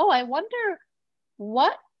as to, oh, I wonder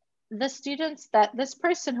what the students, that this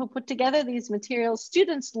person who put together these materials,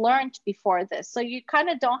 students learned before this. So you kind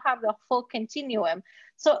of don't have the full continuum.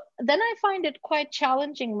 So then I find it quite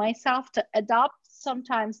challenging myself to adopt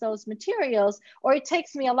sometimes those materials, or it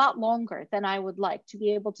takes me a lot longer than I would like to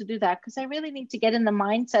be able to do that, because I really need to get in the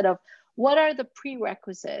mindset of what are the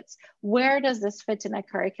prerequisites? Where does this fit in a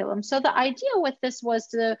curriculum? So the idea with this was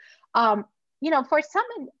to, you know, for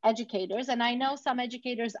some educators, and I know some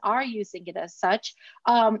educators are using it as such,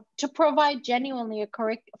 to provide genuinely a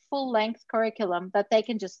full-length curriculum that they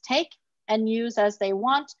can just take and use as they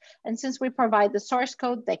want. And since we provide the source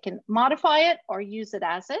code, they can modify it or use it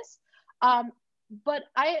as is. But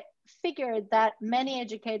I figured that many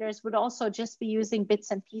educators would also just be using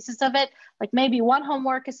bits and pieces of it, like maybe one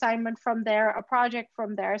homework assignment from there, a project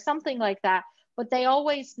from there, something like that. But they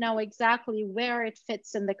always know exactly where it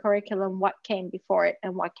fits in the curriculum, what came before it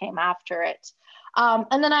and what came after it.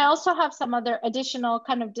 And then I also have some other additional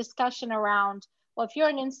kind of discussion around, well, if you're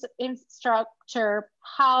an instructor,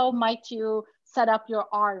 how might you set up your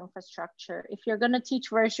R infrastructure? If you're going to teach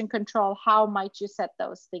version control, how might you set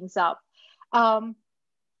those things up?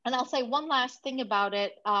 And I'll say one last thing about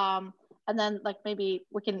it, and then like maybe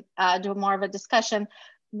we can do more of a discussion.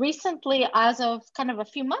 Recently, as of kind of a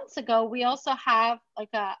few months ago, we also have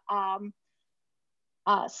like a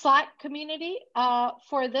Slack community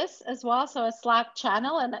for this as well, so a Slack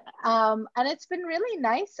channel, and it's been really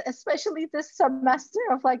nice, especially this semester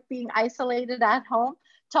of like being isolated at home,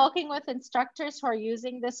 talking with instructors who are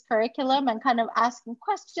using this curriculum and kind of asking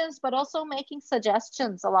questions, but also making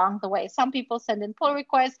suggestions along the way. Some people send in pull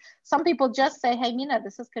requests. Some people just say, hey, Mina,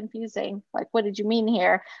 this is confusing. Like, what did you mean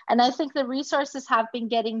here? And I think the resources have been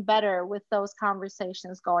getting better with those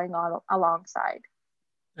conversations going on alongside.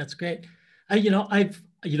 That's great. You know,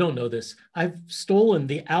 you don't know this. I've stolen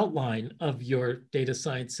the outline of your Data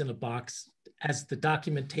Science in a Box as the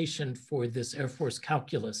documentation for this Air Force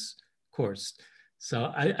calculus course.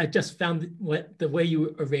 So I just found the way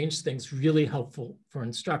you arrange things really helpful for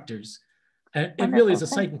instructors. It really is a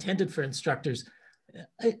site intended for instructors.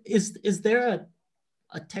 Is there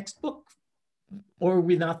a textbook, or are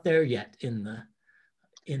we not there yet in the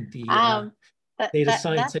data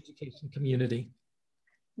science education community?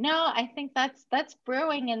 No, I think that's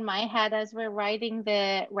brewing in my head as we're writing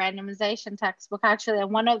the randomization textbook, actually.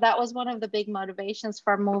 And that was one of the big motivations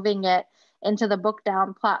for moving it into the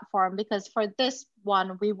Bookdown platform, because for this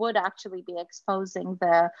one, we would actually be exposing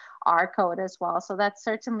the R code as well. So that's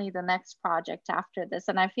certainly the next project after this.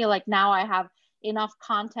 And I feel like now I have enough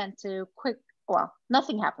content to well,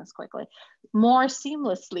 nothing happens quickly, more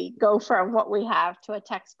seamlessly go from what we have to a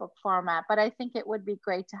textbook format. But I think it would be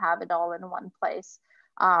great to have it all in one place.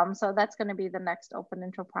 So that's going to be the next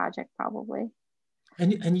OpenIntro project, probably.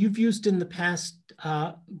 And you've used in the past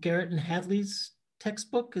Garrett and Hadley's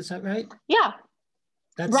textbook, is that right? Yeah,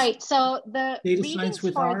 that's right. So the data readings science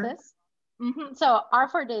with for R? this, so R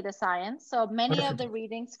for data science. So many of the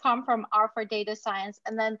readings come from R for data science,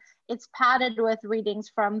 and then it's padded with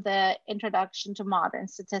readings from the Introduction to Modern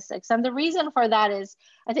Statistics. And the reason for that is,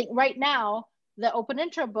 I think right now, the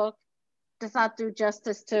OpenIntro book does not do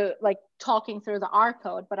justice to like talking through the R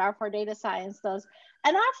code, but R for data science does.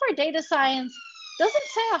 And R for data science doesn't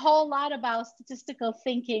say a whole lot about statistical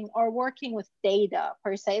thinking or working with data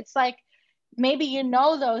per se. It's like, maybe you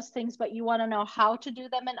know those things, but you want to know how to do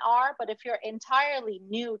them in R. But if you're entirely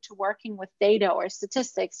new to working with data or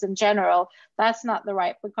statistics in general, that's not the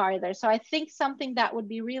right book either. So I think something that would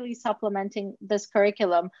be really supplementing this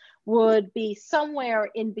curriculum would be somewhere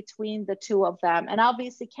in between the two of them. And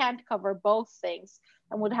obviously can't cover both things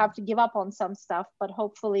and would have to give up on some stuff, but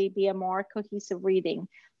hopefully be a more cohesive reading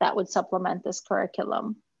that would supplement this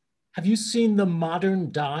curriculum. Have you seen the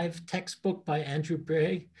Modern Dive textbook by Andrew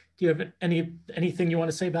Bray? Do you have anything you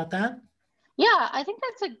want to say about that? Yeah, I think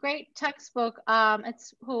that's a great textbook.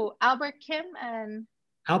 It's Albert Kim and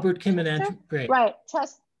Andrew Bray. Right,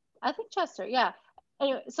 I think Chester, yeah.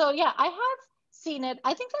 anyway, so yeah, I have seen it.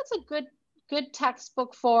 I think that's a good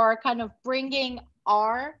textbook for kind of bringing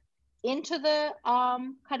R into the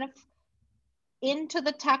kind of into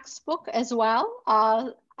the textbook as well.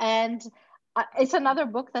 And it's another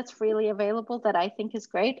book that's freely available that I think is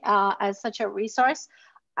great as such a resource.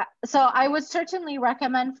 So I would certainly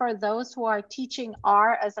recommend for those who are teaching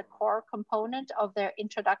R as a core component of their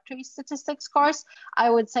introductory statistics course, I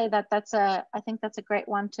would say that I think that's a great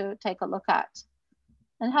one to take a look at.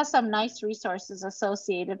 And has some nice resources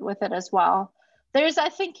associated with it as well. There's, I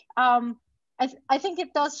think, I think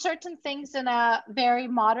it does certain things in a very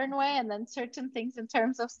modern way, and then certain things in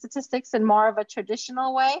terms of statistics in more of a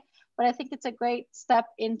traditional way. But I think it's a great step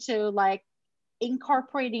into like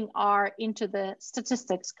incorporating R into the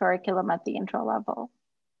statistics curriculum at the intro level.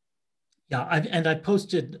 Yeah, I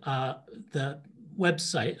posted the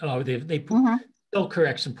website. Oh, they put spell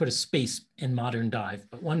correction, put a space in Modern Dive,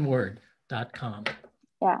 but one word.com.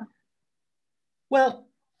 Yeah. Well,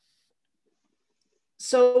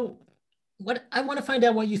 so what I want to find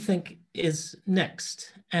out what you think is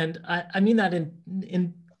next. And I mean that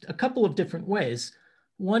in a couple of different ways.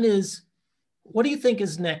 One is, what do you think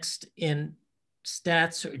is next in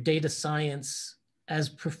stats or data science as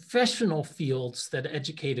professional fields that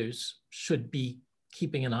educators should be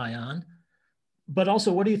keeping an eye on? But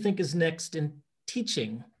also, what do you think is next in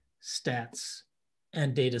teaching stats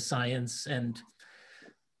and data science, and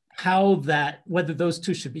how that, whether those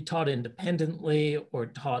two should be taught independently or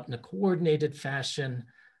taught in a coordinated fashion?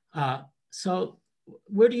 So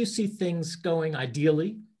where do you see things going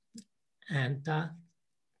ideally? And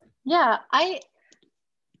yeah,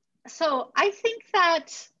 so I think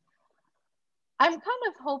that I'm kind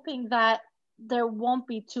of hoping that there won't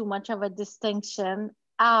be too much of a distinction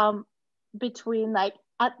between like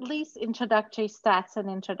at least introductory stats and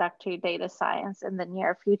introductory data science in the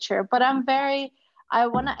near future. But I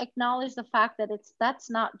want to acknowledge the fact that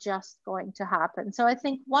that's not just going to happen. So I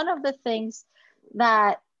think one of the things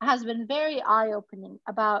that has been very eye-opening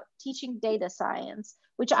about teaching data science,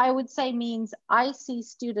 which I would say means I see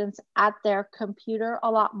students at their computer a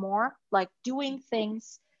lot more, like doing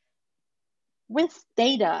things with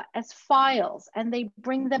data as files, and they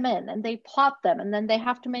bring them in and they plot them, and then they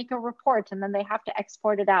have to make a report, and then they have to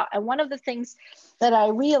export it out. And one of the things that I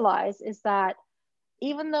realize is that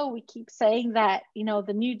even though we keep saying that, you know,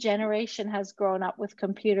 the new generation has grown up with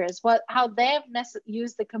computers, how they've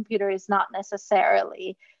used the computer does not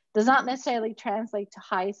necessarily translate to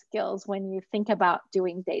high skills when you think about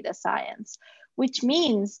doing data science, which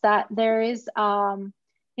means that there is, you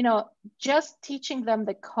know, just teaching them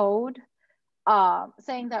the code,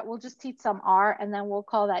 saying that we'll just teach some R and then we'll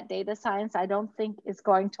call that data science, I don't think is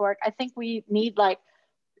going to work. I think we need like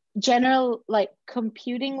general like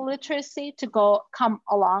computing literacy to come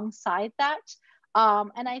alongside that.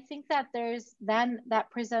 And I think that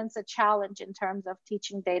that presents a challenge in terms of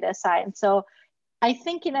teaching data science. So I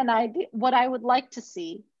think what I would like to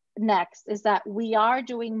see next is that we are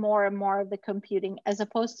doing more and more of the computing, as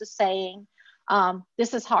opposed to saying,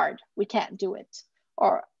 this is hard, we can't do it.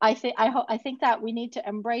 Or I think that we need to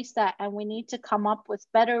embrace that, and we need to come up with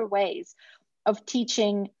better ways of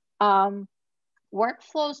teaching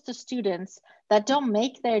workflows to students that don't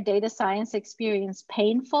make their data science experience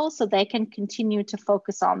painful, so they can continue to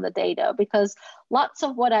focus on the data. Because lots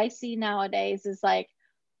of what I see nowadays is like,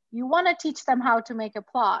 you want to teach them how to make a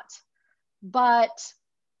plot, but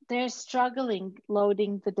they're struggling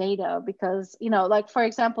loading the data because, you know, like for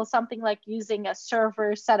example, something like using a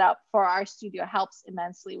server setup for RStudio helps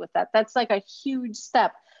immensely with that. That's like a huge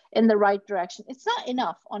step in the right direction. It's not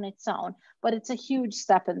enough on its own, but it's a huge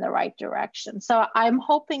step in the right direction. So I'm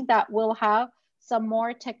hoping that we'll have some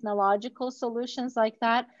more technological solutions like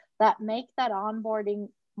that make that onboarding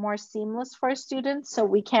more seamless for students, so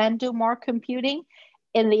we can do more computing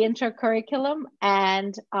in the intro curriculum.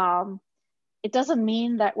 And it doesn't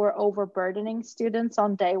mean that we're overburdening students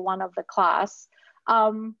on day one of the class.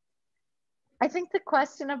 I think the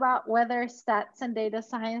question about whether stats and data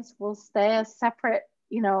science will stay as separate,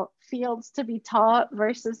 you know, fields to be taught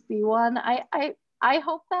versus B1, I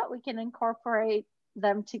hope that we can incorporate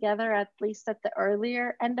them together, at least at the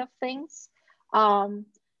earlier end of things.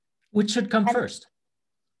 Which should come first?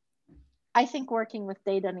 I think working with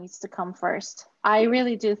data needs to come first. I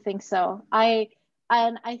really do think so. I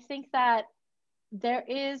think that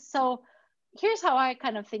so here's how I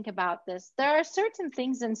kind of think about this. There are certain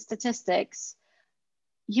things in statistics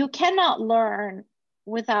you cannot learn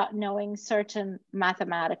without knowing certain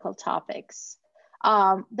mathematical topics.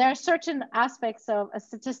 There are certain aspects of a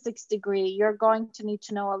statistics degree you're going to need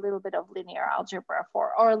to know a little bit of linear algebra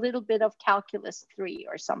for, or a little bit of calculus 3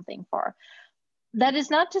 or something for. that is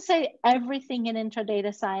not to say everything in intro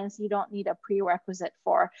data science you don't need a prerequisite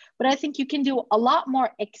for, but I think you can do a lot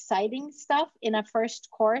more exciting stuff in a first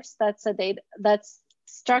course that's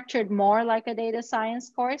structured more like a data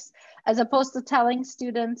science course, as opposed to telling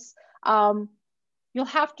students, you'll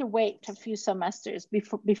have to wait a few semesters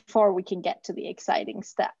before we can get to the exciting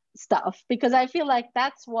stuff, because I feel like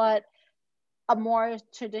that's what a more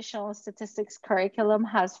traditional statistics curriculum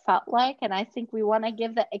has felt like. And I think we want to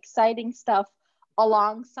give the exciting stuff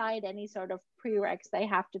alongside any sort of prereqs they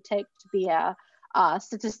have to take to be a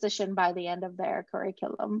statistician by the end of their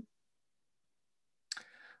curriculum.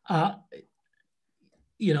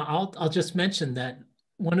 You know, I'll just mention that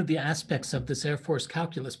one of the aspects of this Air Force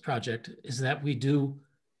calculus project is that we do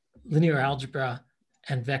linear algebra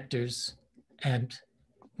and vectors, and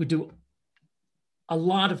we do a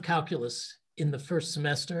lot of calculus in the first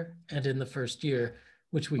semester and in the first year,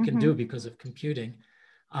 which we can do because of computing.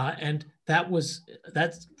 And that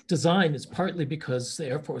design is partly because the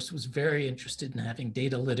Air Force was very interested in having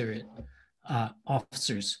data literate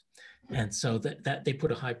officers. And so that they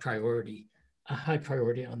put a high priority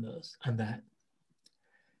on that.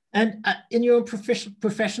 And in your own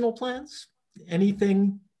professional plans,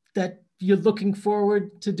 anything that you're looking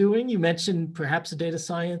forward to doing? You mentioned perhaps a data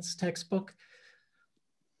science textbook.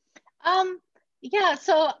 Yeah,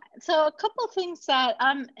 so a couple of things that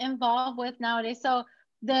I'm involved with nowadays. So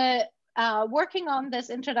the working on this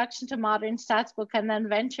introduction to modern stats book, and then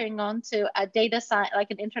venturing on to a data science,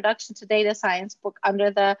 like an introduction to data science book under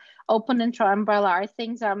the OpenIntro umbrella, are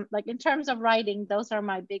things like, in terms of writing, those are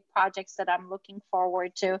my big projects that I'm looking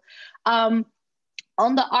forward to. On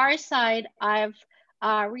the R side, I've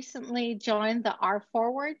recently joined the R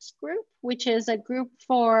Forwards group, which is a group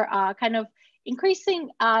for kind of increasing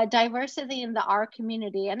diversity in the R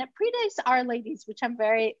community. And it predates R Ladies, which I'm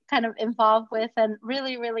very kind of involved with and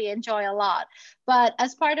really, really enjoy a lot. But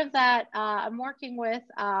as part of that, I'm working with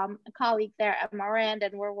a colleague there at Rand,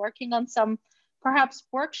 and we're working on some perhaps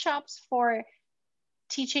workshops for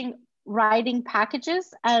teaching writing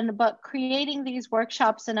packages, but creating these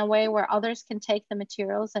workshops in a way where others can take the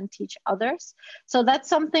materials and teach others. So that's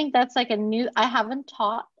something that's like I haven't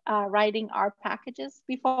taught writing R packages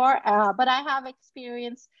before, but I have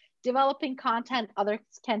experience developing content others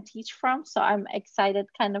can teach from. So I'm excited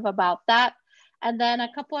kind of about that. And then a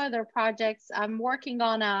couple other projects I'm working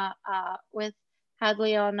on with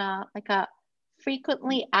Hadley on like a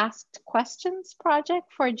frequently asked questions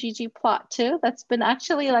project for ggplot2. That's been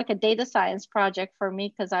actually like a data science project for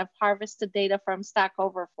me, because I've harvested data from Stack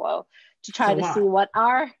Overflow to try to see what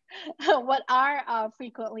are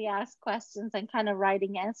frequently asked questions and kind of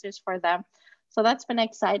writing answers for them. So that's been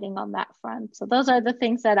exciting on that front. So those are the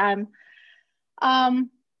things that I'm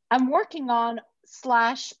working on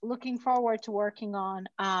 / looking forward to working on,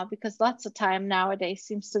 because lots of time nowadays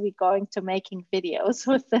seems to be going to making videos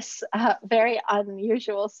with this very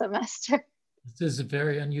unusual semester. This is a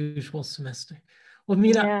very unusual semester. Well,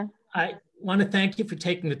 Mina, yeah. I want to thank you for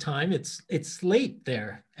taking the time. It's late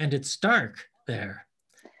there and it's dark there.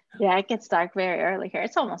 Yeah, it gets dark very early here.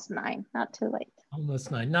 It's almost 9, not too late.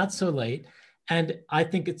 Almost 9, not so late. And I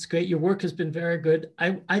think it's great. Your work has been very good.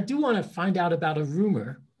 I do want to find out about a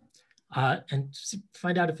rumor and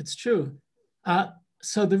find out if it's true.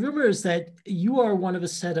 So the rumor is that you are one of a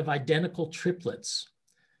set of identical triplets,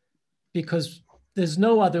 because there's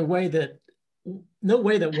no way that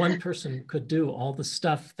one person could do all the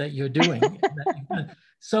stuff that you're doing.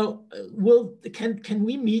 So can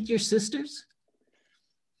we meet your sisters?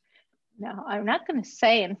 No, I'm not going to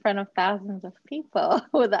say in front of thousands of people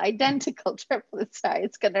who the identical triplets are.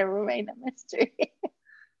 It's going to remain a mystery.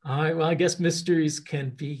 All right, well, I guess mysteries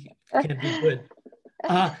can be good.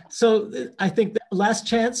 So I think the last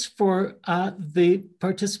chance for the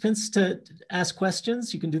participants to ask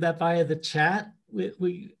questions. You can do that via the chat,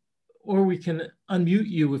 or we can unmute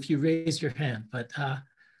you if you raise your hand. But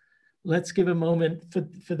let's give a moment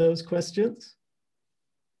for those questions.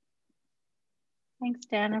 Thanks,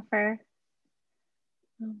 Jennifer.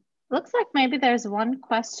 Looks like maybe there's one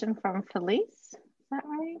question from Felice. Is that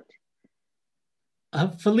right?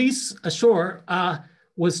 Felice Ashore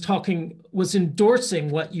was endorsing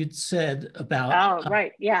what you'd said about. Oh,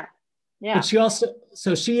 right, yeah. But she also,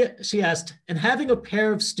 so she asked, and having a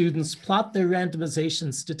pair of students plot their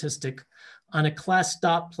randomization statistic on a class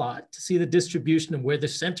dot plot to see the distribution of where the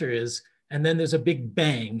center is, and then there's a big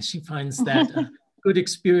bang. She finds that a good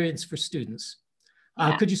experience for students.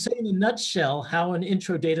 Could you say in a nutshell how an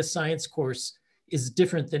intro data science course is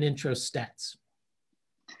different than intro stats?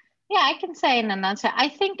 Yeah, I can say in a nutshell. I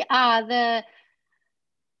think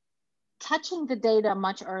touching the data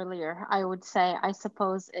much earlier, I would say, I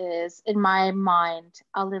suppose, is in my mind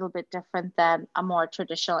a little bit different than a more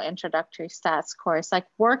traditional introductory stats course. Like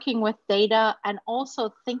working with data and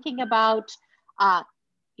also thinking about,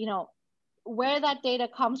 you know, where that data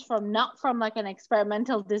comes from, not from like an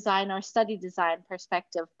experimental design or study design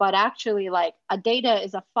perspective, but actually like a data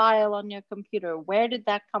is a file on your computer. Where did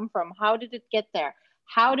that come from? How did it get there?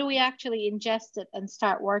 How do we actually ingest it and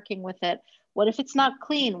start working with it? What if it's not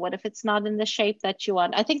clean? What if it's not in the shape that you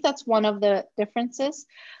want? I think that's one of the differences.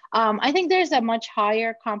 I think there's a much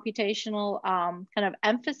higher computational kind of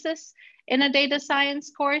emphasis in a data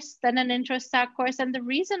science course than an intro stat course. And the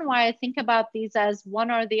reason why I think about these as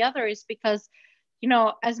one or the other is because, you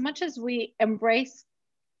know, as much as we embrace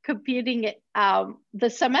computing it, the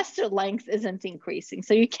semester length isn't increasing.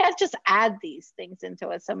 So you can't just add these things into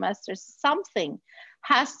a semester. Something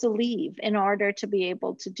has to leave in order to be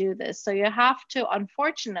able to do this. So you have to,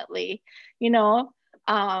 unfortunately, you know,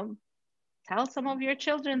 tell some of your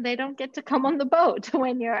children they don't get to come on the boat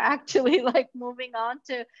when you're actually like moving on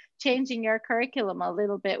to changing your curriculum a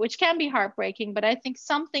little bit, which can be heartbreaking. But I think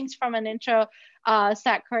some things from an intro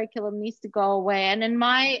stat curriculum needs to go away. And in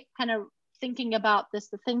my kind of thinking about this,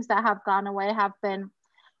 the things that have gone away have been,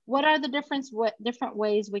 what are the different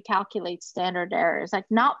ways we calculate standard errors? Like,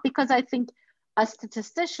 not because I think a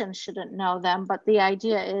statistician shouldn't know them, but the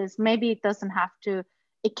idea is maybe it doesn't have to,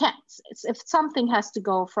 it can't, if something has to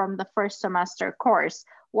go from the first semester course,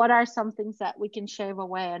 what are some things that we can shave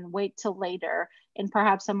away and wait till later in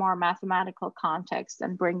perhaps a more mathematical context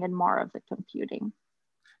and bring in more of the computing?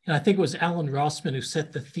 I think it was Alan Rossman who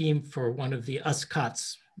set the theme for one of the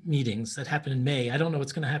USCOTS meetings that happened in May. I don't know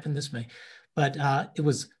what's going to happen this May, but it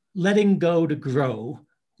was letting go to grow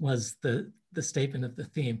was the statement of the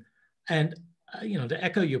theme. And, you know, to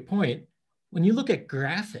echo your point, when you look at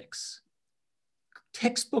graphics,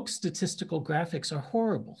 textbook statistical graphics are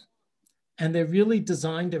horrible. And they're really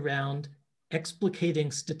designed around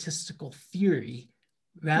explicating statistical theory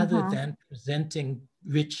rather than presenting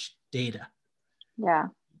rich data. Yeah.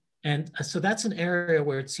 And so that's an area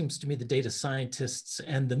where it seems to me the data scientists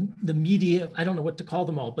and the media, I don't know what to call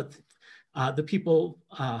them all, but the people,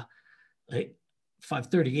 like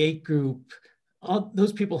 538 group, all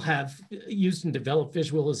those people have used and developed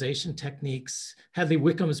visualization techniques. Hadley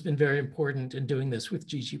Wickham has been very important in doing this with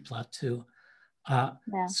ggplot2.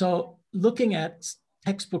 So looking at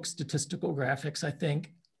textbook statistical graphics, I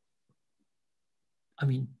think, I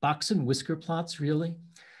mean, box and whisker plots, really.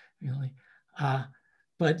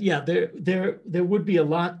 But yeah, there would be a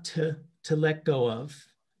lot to let go of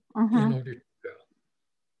in order to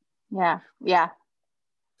grow. Yeah.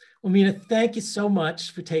 Well, Mina, thank you so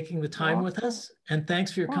much for taking the time with us, and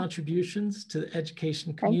thanks for your contributions to the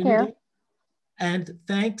education community. Thank you. And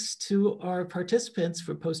thanks to our participants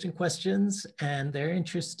for posting questions and their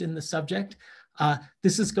interest in the subject.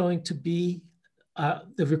 This is going to be,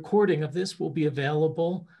 the recording of this will be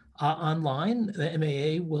available online. The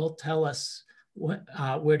MAA will tell us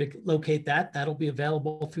where to locate that. That'll be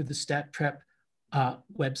available through the StatPREP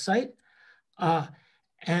website.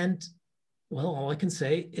 And well, all I can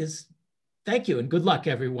say is thank you and good luck,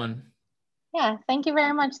 everyone. Yeah, thank you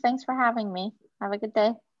very much. Thanks for having me. Have a good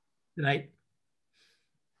day. Good night.